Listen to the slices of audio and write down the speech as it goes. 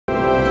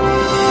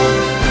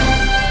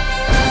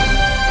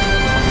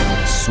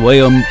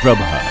Swayam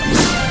Prabha.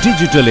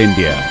 Digital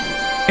India.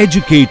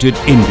 Educated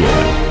India.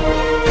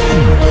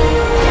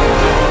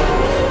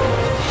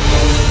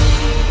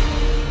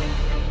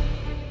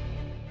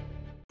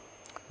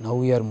 Now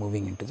we are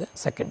moving into the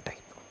second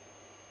type.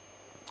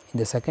 In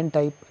the second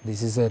type,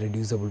 this is a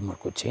reducible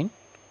Markov chain,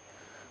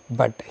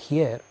 but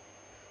here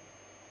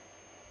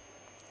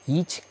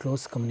each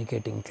close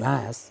communicating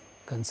class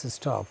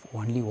consists of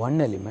only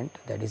one element,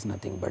 that is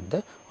nothing but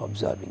the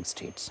observing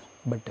states,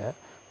 but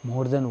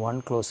more than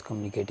one close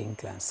communicating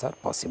class are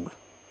possible.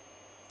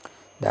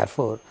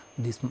 Therefore,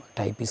 this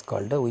type is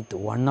called with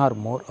one or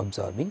more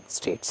observing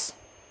states.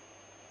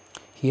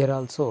 Here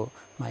also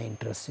my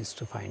interest is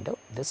to find out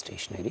the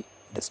stationary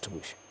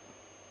distribution.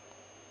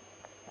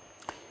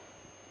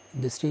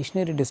 The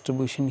stationary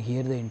distribution,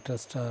 here the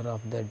interests are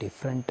of the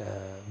different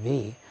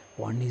way.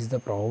 One is the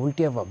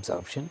probability of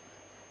absorption,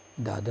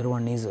 the other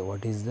one is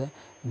what is the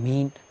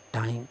mean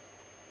time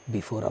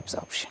before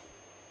absorption.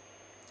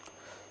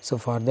 So,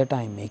 for that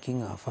I am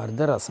making a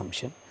further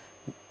assumption,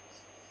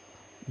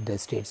 the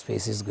state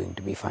space is going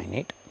to be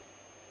finite.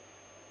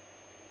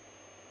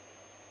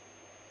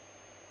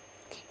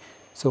 Okay.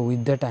 So,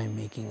 with that I am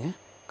making a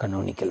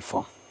canonical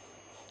form.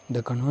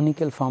 The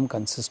canonical form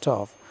consists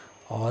of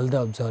all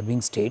the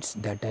observing states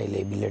that I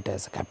label it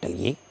as a capital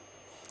A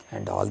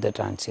and all the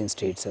transient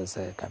states as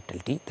a capital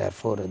T.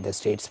 Therefore, the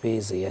state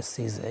space S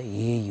is a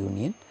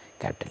union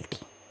capital T.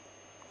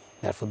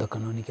 Therefore, the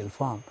canonical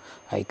form,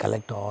 I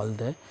collect all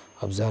the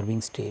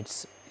observing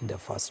states in the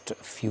first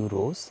few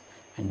rows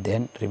and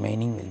then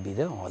remaining will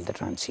be all the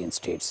transient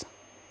states.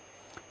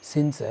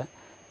 Since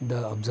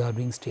the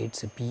observing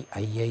states P I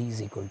I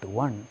is equal to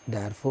 1,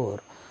 therefore,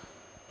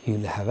 you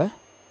will have a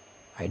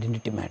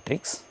identity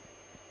matrix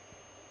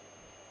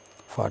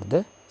for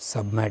the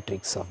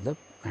submatrix of the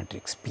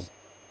matrix P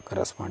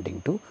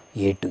corresponding to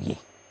A to A,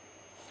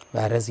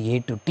 whereas A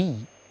to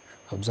T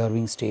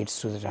observing states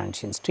to the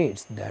transient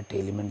states, that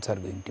elements are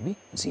going to be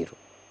 0.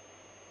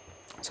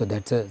 So,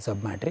 that is a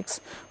submatrix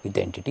with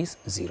the entities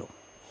 0,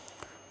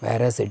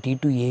 whereas a T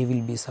to A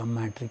will be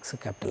submatrix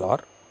capital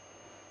R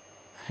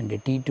and a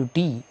T to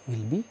T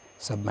will be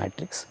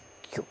submatrix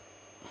Q.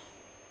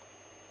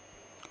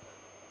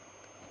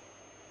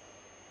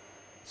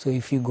 So,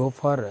 if you go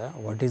for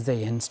what is the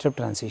n step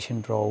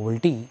transition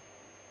probability,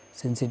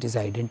 since it is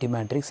identity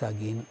matrix,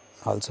 again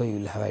also you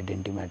will have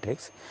identity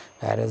matrix,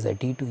 whereas a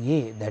T to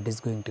A, that is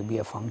going to be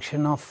a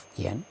function of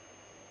n,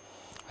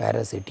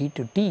 whereas a T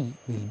to T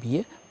will be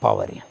a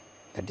power n,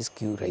 that is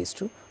q raised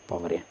to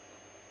power n.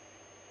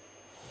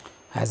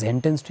 As n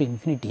tends to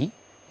infinity,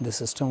 the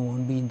system will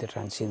not be in the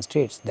transient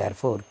states,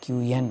 therefore,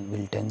 q n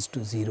will tends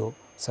to 0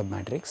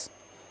 submatrix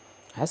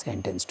as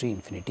n tends to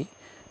infinity,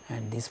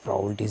 and these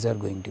probabilities are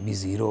going to be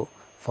 0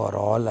 for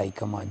all I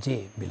comma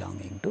j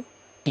belonging to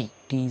T.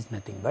 T is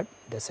nothing but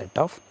the set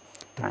of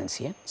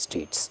transient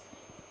states.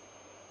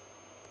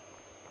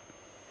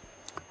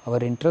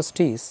 Our interest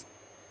is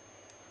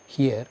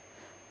here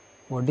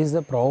what is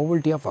the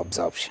probability of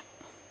absorption,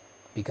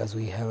 because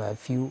we have a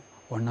few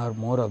one or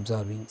more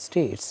observing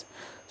states.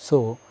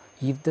 So,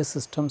 if the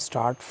system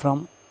start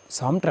from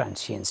some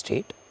transient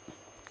state,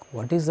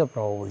 what is the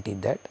probability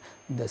that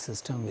the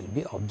system will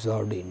be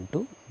absorbed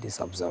into this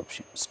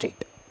absorption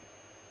state?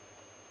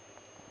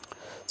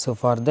 So,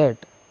 for that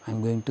I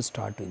am going to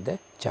start with the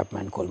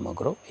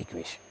Chapman-Kolmogorov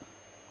equation.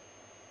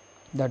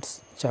 That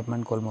is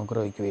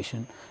Chapman-Kolmogorov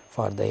equation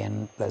for the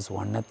n plus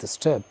 1th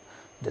step,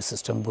 the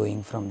system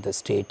going from the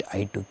state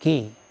I to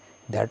k,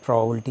 that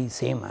probability is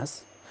same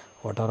as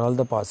what are all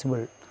the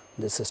possible,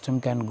 the system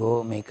can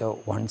go make a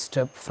one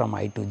step from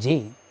I to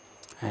j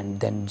and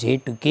then j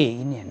to k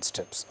in n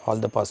steps, all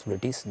the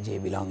possibilities j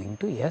belonging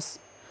to S,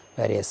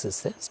 where S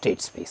is the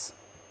state space.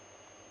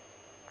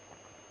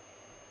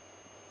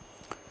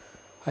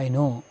 I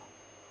know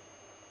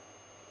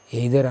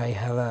either I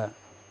have a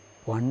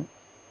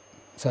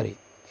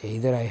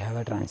either I have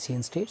a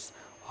transient states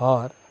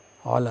or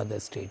all other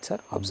states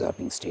are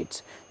observing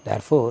states.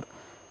 Therefore,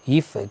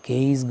 if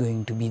k is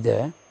going to be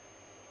the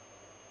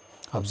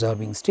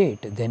observing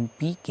state, then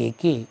p k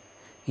k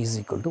is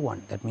equal to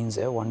 1. That means,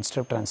 a one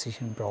step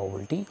transition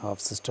probability of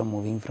system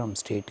moving from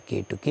state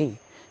k to k,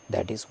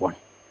 that is 1.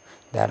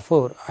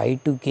 Therefore, I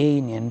to k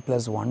in n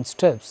plus 1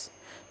 steps,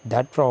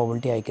 that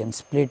probability I can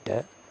split,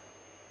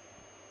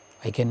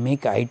 I can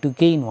make I to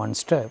k in one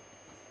step,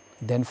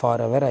 then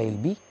forever I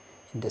will be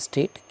in the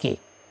state k,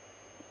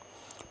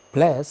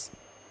 plus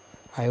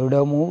I would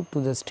have moved to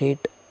the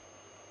state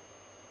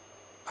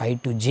I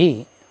to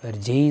j, where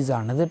j is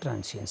another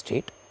transient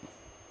state,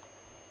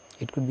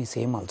 it could be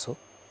same also,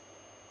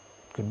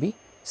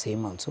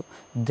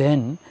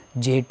 then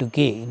j to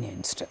k in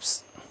n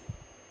steps.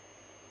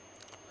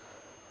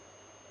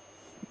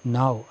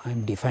 Now, I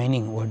am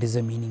defining what is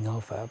the meaning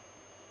of a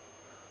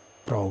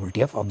probability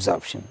of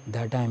absorption,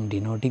 that I am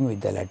denoting with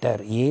the letter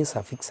a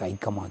suffix I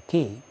comma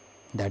k,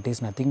 that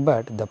is nothing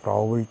but the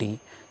probability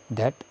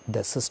that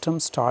the system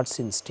starts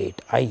in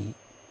state I,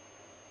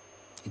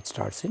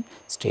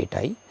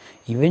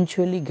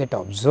 eventually get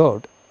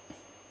observed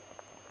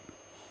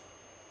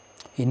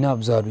in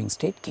observing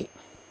state k.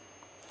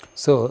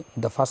 So,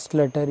 the first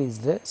letter is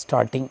the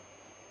starting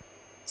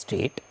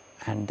state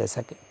and the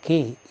second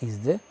k is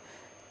the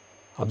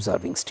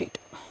absorbing state.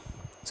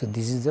 So,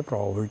 this is the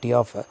probability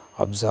of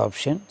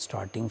absorption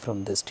starting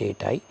from the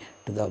state I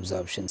to the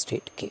absorption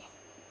state k.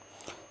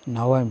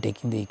 Now, I am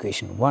taking the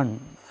equation 1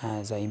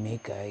 as I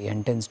make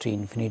n tends to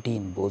infinity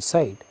in both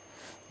sides.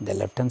 The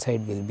left hand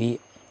side will be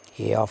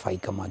a of I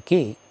comma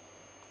k,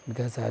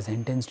 because as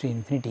n tends to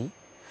infinity.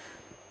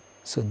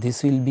 So,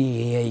 this will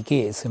be a I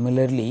k.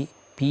 Similarly,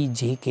 p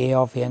j k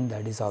of n,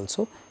 that is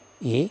also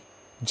a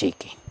j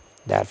k.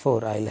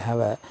 Therefore, I will have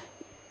a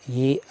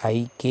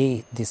I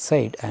k this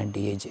side and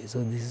a j.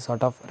 So, this is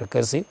sort of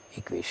recursive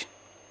equation.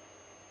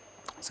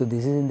 So,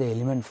 this is in the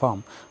element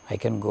form, I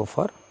can go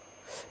for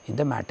in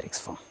the matrix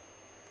form.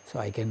 So,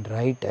 I can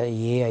write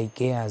a I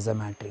k as a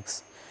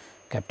matrix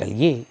capital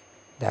A.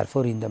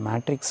 Therefore, in the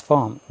matrix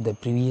form, the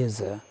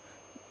previous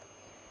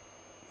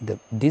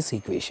this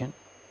equation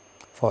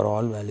for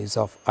all values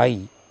of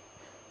I,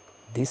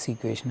 this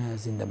equation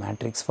as in the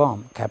matrix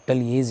form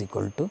capital A is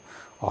equal to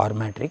R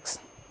matrix,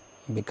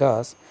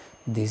 because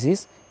this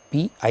is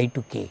p I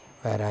to k,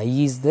 where I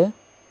is the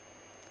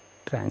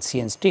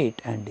transient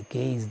state and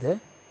k is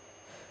the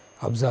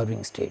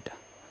absorbing state.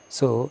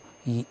 So,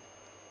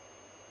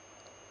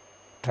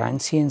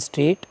 transient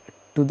state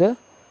to the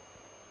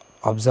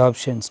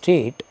absorption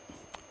state,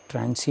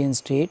 transient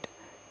state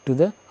to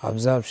the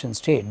absorption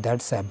state, that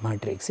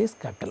submatrix is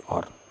capital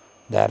R.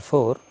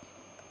 Therefore,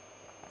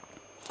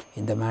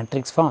 in the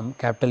matrix form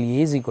capital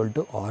A is equal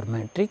to R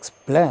matrix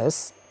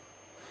plus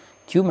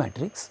Q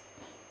matrix,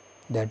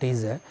 that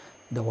is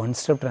the one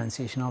step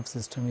transition of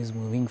system is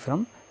moving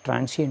from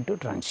transient to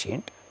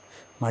transient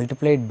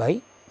multiplied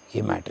by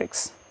A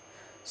matrix.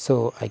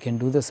 So, I can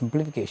do the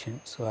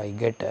simplification. So, I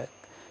get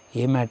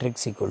A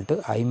matrix equal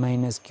to I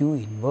minus Q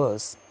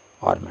inverse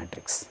R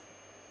matrix,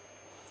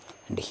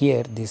 and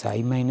here this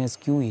I minus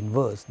Q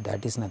inverse,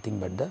 that is nothing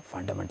but the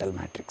fundamental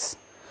matrix.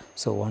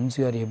 So, once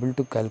you are able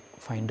to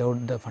find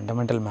out the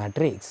fundamental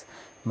matrix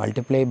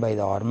multiply by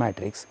the R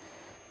matrix,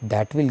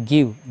 that will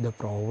give the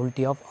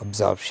probability of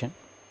absorption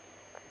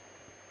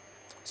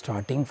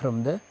starting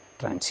from the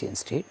transient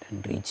state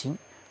and reaching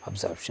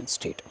absorption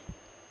state.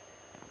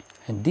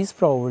 And this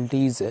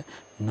probability is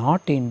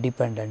not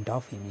independent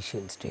of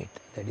initial state,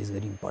 that is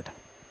very important.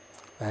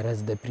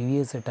 Whereas, the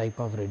previous type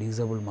of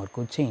reducible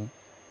Markov chain,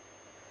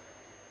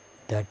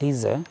 that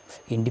is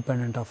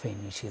independent of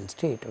initial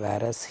state,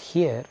 whereas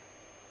here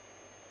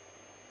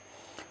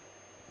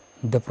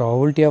the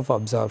probability of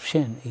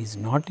absorption is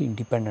not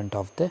independent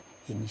of the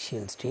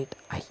initial state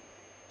I.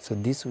 So,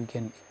 this we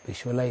can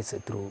visualize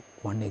through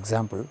one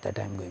example that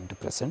I am going to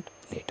present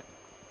later.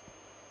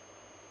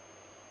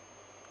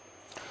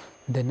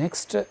 The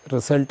next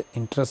result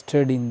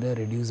interested in the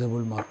reducible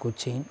Markov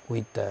chain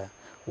with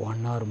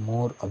one or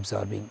more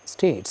absorbing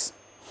states,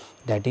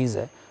 that is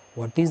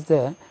what is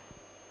the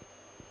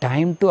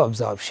time to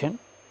absorption.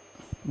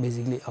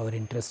 Basically, our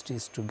interest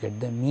is to get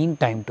the mean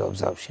time to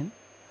absorption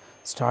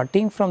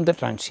starting from the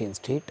transient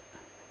state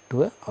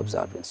to a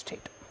absorbent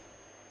state.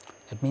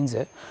 That means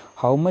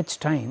how much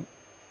time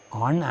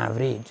on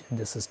average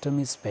the system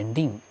is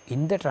spending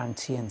in the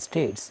transient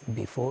states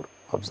before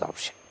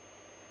absorption.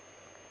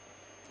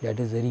 That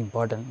is very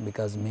important,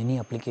 because many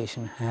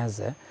application has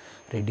a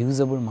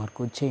reducible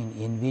Markov chain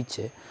in which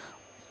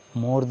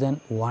more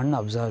than one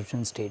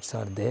absorption states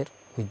are there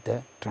with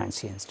the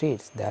transient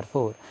states.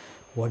 Therefore,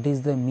 what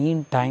is the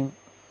mean time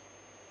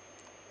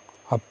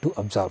up to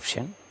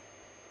absorption?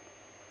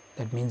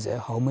 That means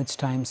how much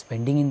time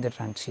spending in the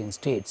transient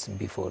states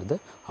before the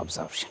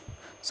absorption.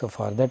 So,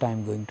 for that I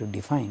am going to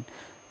define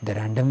the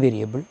random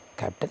variable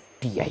capital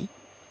T I.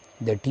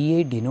 The T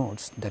I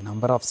denotes the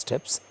number of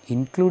steps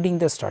including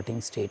the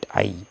starting state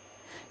I,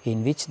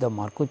 in which the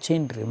Markov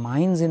chain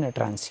remains in a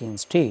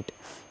transient state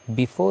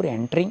before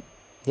entering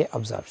the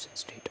absorption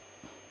state,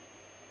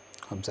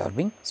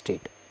 absorbing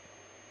state.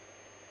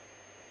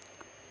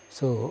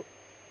 So,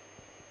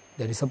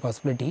 there is a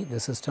possibility the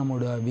system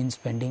would have been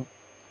spending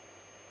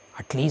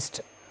at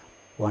least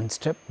one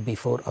step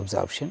before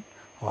absorption,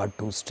 or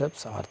 2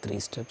 steps or 3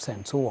 steps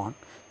and so on.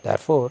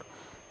 Therefore,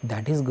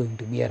 that is going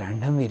to be a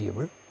random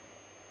variable.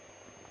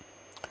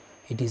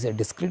 It is a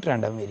discrete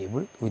random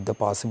variable with the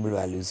possible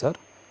values are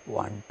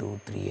 1,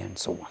 2, 3 and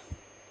so on.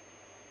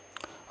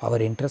 Our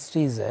interest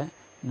is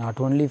not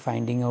only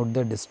finding out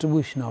the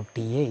distribution of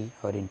T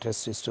I, our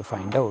interest is to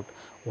find out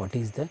what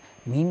is the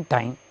mean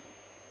time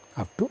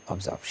up to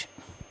absorption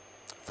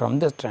from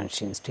the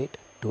transient state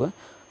to a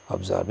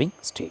absorbing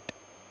state.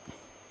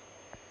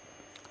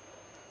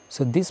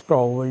 So, this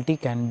probability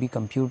can be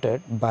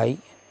computed by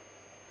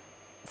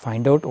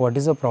find out what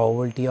is the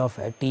probability of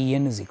T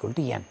n is equal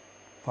to n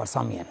for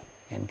some n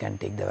can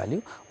take the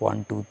value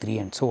 1, 2, 3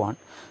 and so on.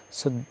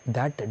 So,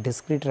 that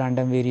discrete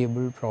random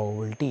variable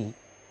probability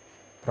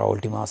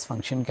mass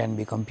function can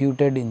be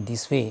computed in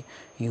this way.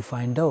 You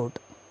find out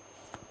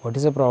what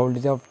is the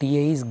probability of T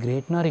I is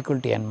greater than or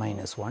equal to n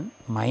minus 1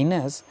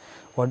 minus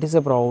what is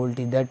the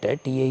probability that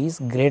T I is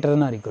greater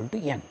than or equal to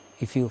n.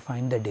 If you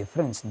find the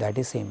difference, that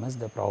is same as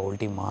the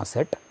probability mass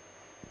at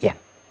n.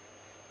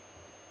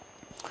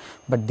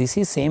 but this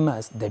is same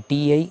as the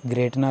Ti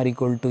greater than or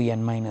equal to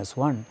n minus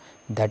 1,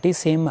 that is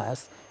same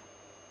as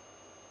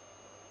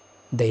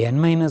the n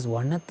minus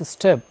 1th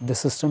step the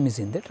system is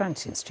in the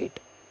transient state.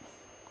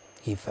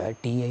 If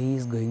Ti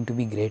is going to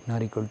be greater than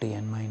or equal to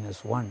n minus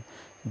 1,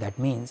 that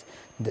means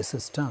the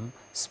system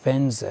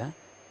spends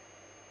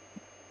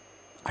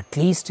at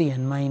least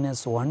n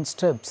minus 1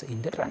 steps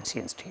in the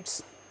transient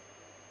states.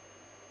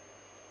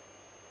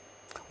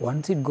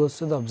 Once it goes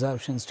to the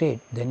absorption state,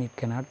 then it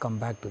cannot come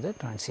back to the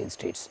transient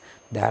states.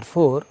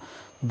 Therefore,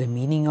 the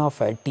meaning of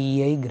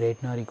Ti greater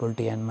than or equal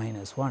to n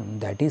minus 1,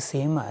 that is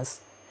same as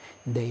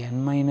the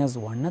n minus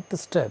 1th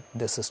step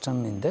the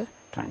system in the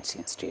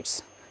transient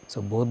states.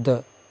 So, both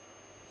the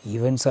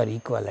events are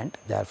equivalent,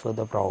 therefore,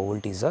 the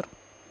probabilities are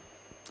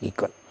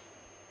equal.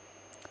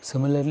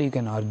 Similarly, you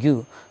can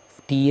argue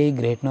Ti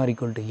greater than or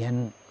equal to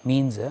n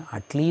means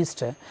at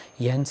least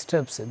n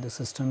steps the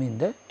system in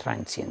the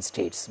transient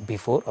states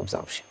before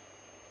absorption.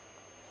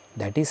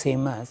 That is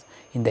same as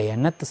in the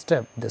nth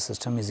step the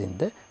system is in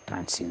the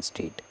transient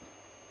state.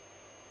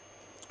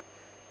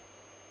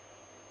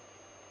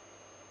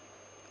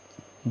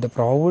 The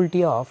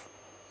probability of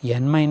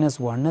n minus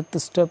 1th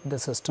step the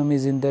system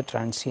is in the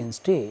transient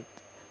state,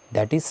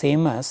 that is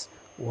same as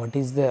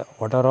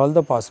what are all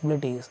the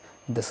possibilities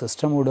the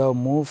system would have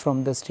moved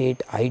from the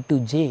state I to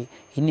j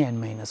in n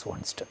minus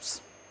 1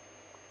 steps.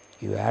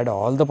 You add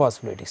all the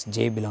possibilities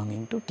j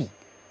belonging to t,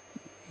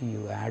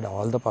 you add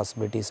all the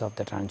possibilities of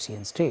the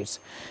transient states,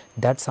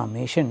 that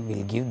summation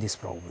will give this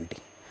probability.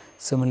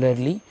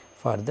 Similarly,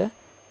 for the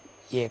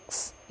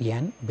x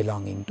n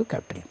belonging to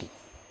capital T.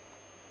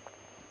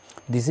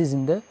 This is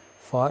in the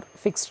for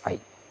fixed I,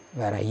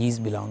 where I is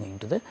belonging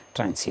to the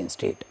transient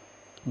state.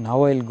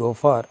 Now, I will go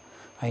for,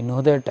 I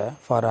know that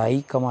for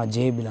I comma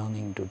j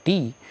belonging to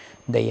T,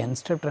 the n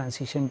step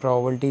transition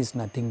probability is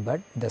nothing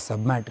but the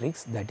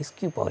submatrix, that is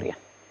q power n.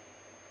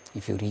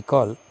 If you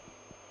recall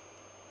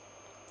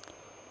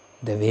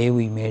the way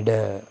we made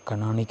a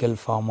canonical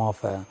form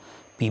of a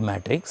P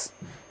matrix,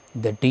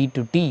 the T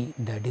to T,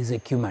 that is a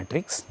Q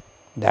matrix.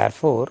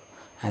 Therefore,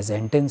 as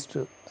n tends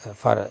to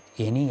for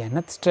any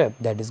nth step,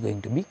 that is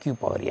going to be q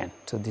power n.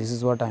 So, this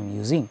is what I am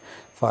using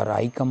for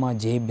I comma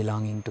j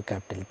belonging to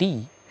capital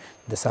T,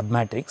 the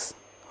submatrix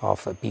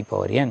of p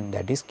power n,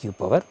 that is q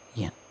power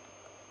n.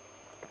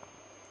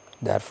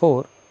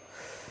 Therefore,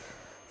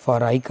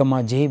 for I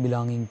comma j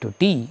belonging to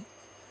T,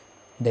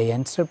 the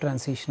n step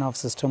transition of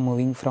system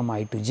moving from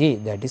I to j,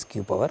 that is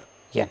q power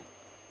n.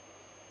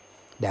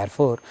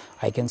 Therefore,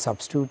 I can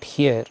substitute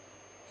here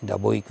in the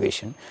above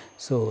equation.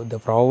 So, the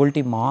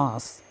probability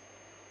mass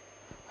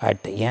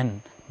at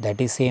n, that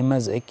is same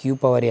as a q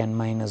power n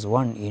minus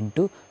 1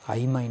 into I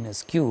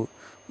minus q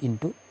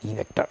into E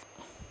vector.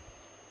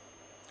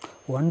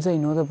 Once I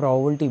know the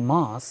probability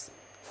mass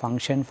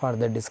function for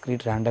the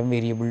discrete random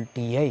variable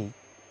Ti,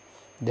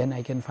 then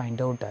I can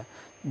find out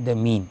the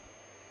mean.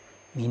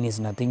 Mean is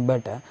nothing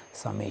but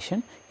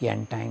summation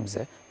n times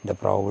the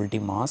probability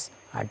mass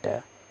at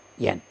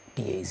n,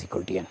 Ti is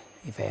equal to n.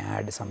 If I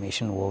add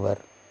summation over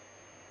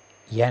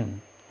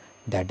n,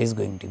 that is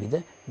going to be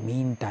the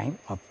mean time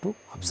up to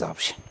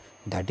absorption.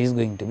 That is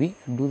going to be,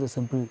 do the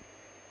simple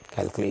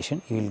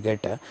calculation, you will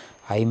get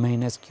I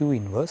minus q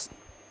inverse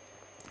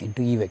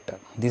into E vector.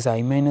 This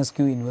I minus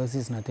q inverse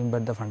is nothing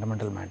but the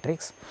fundamental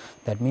matrix.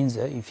 That means,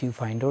 if you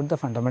find out the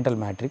fundamental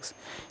matrix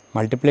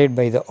multiplied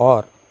by the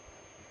R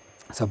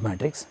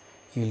submatrix,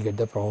 you will get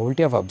the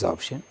probability of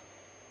absorption.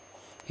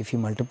 If you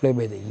multiply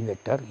by the E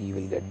vector, you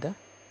will get the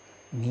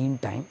mean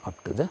time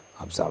up to the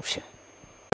absorption.